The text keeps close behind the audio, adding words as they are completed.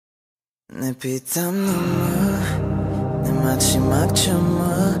내 피땀 눈물 내 마지막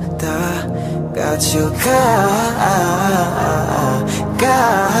춤을 다 가져가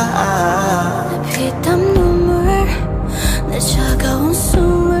내 피땀 눈물 내 차가운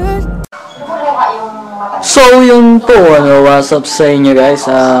숨을. So yun po, what's up sa inyo guys,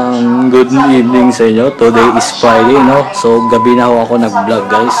 good evening sa inyo. Today is Friday, no? So gabi na ako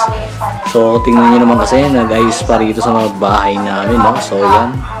nag-vlog guys. So tingnan nyo naman kasi, nag-ayos pa rito sa mga bahay namin, no? So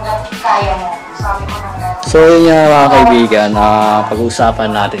yan. So yun nga mga kaibigan, pag-uusapan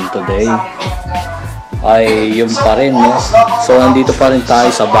natin today ay yun pa rin, no? So nandito pa rin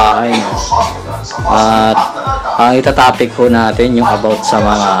tayo sa bahay, no? At ang itatopic ko natin yung about sa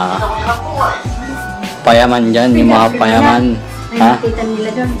mga payaman dyan, yung mga payaman. Ha?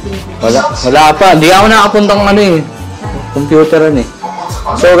 Wala pa, hindi ako nakapuntang computeran eh.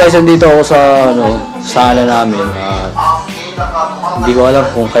 So guys, nandito ako sa sala namin. Hindi ko alam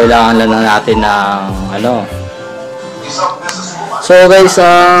kung kailangan lang natin ng So guys,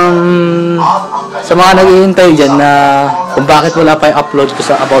 sa mga naghihintay dyan na kung bakit wala pa yung upload ko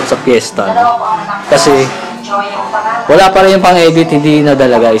about sa fiesta, no? Kasi wala pa rin yung pang-edit, hindi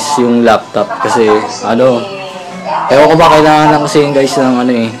nadala guys yung laptop kasi ewan ko ba kailangan lang kasi guys ng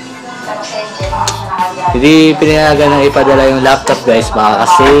hindi pinayagan ng ipadala yung laptop guys, baka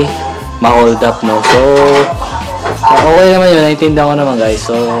kasi ma-hold up, no? So okay naman yun, naiintindihan ko naman guys.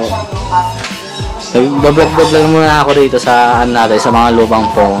 So nag-vlog lang muna ako dito sa sa mga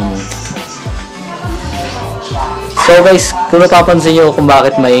lubang phone. So guys, kung napapansin nyo kung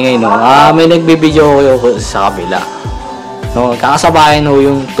bakit maingay, no? May nagbibideo ko sa kabila, no? Kakasabayan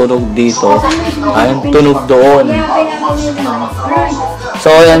yung tunog dito, yung tunog doon.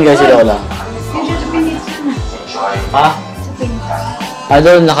 So ayan guys, ito lang.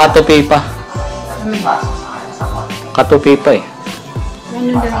 Doon, nakatupi pa. Katupi pa eh.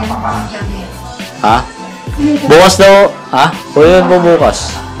 Bukas daw. O yun po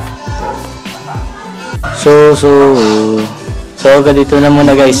bukas. So ganito na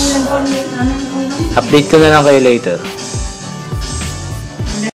muna guys. Update ko na lang kayo later.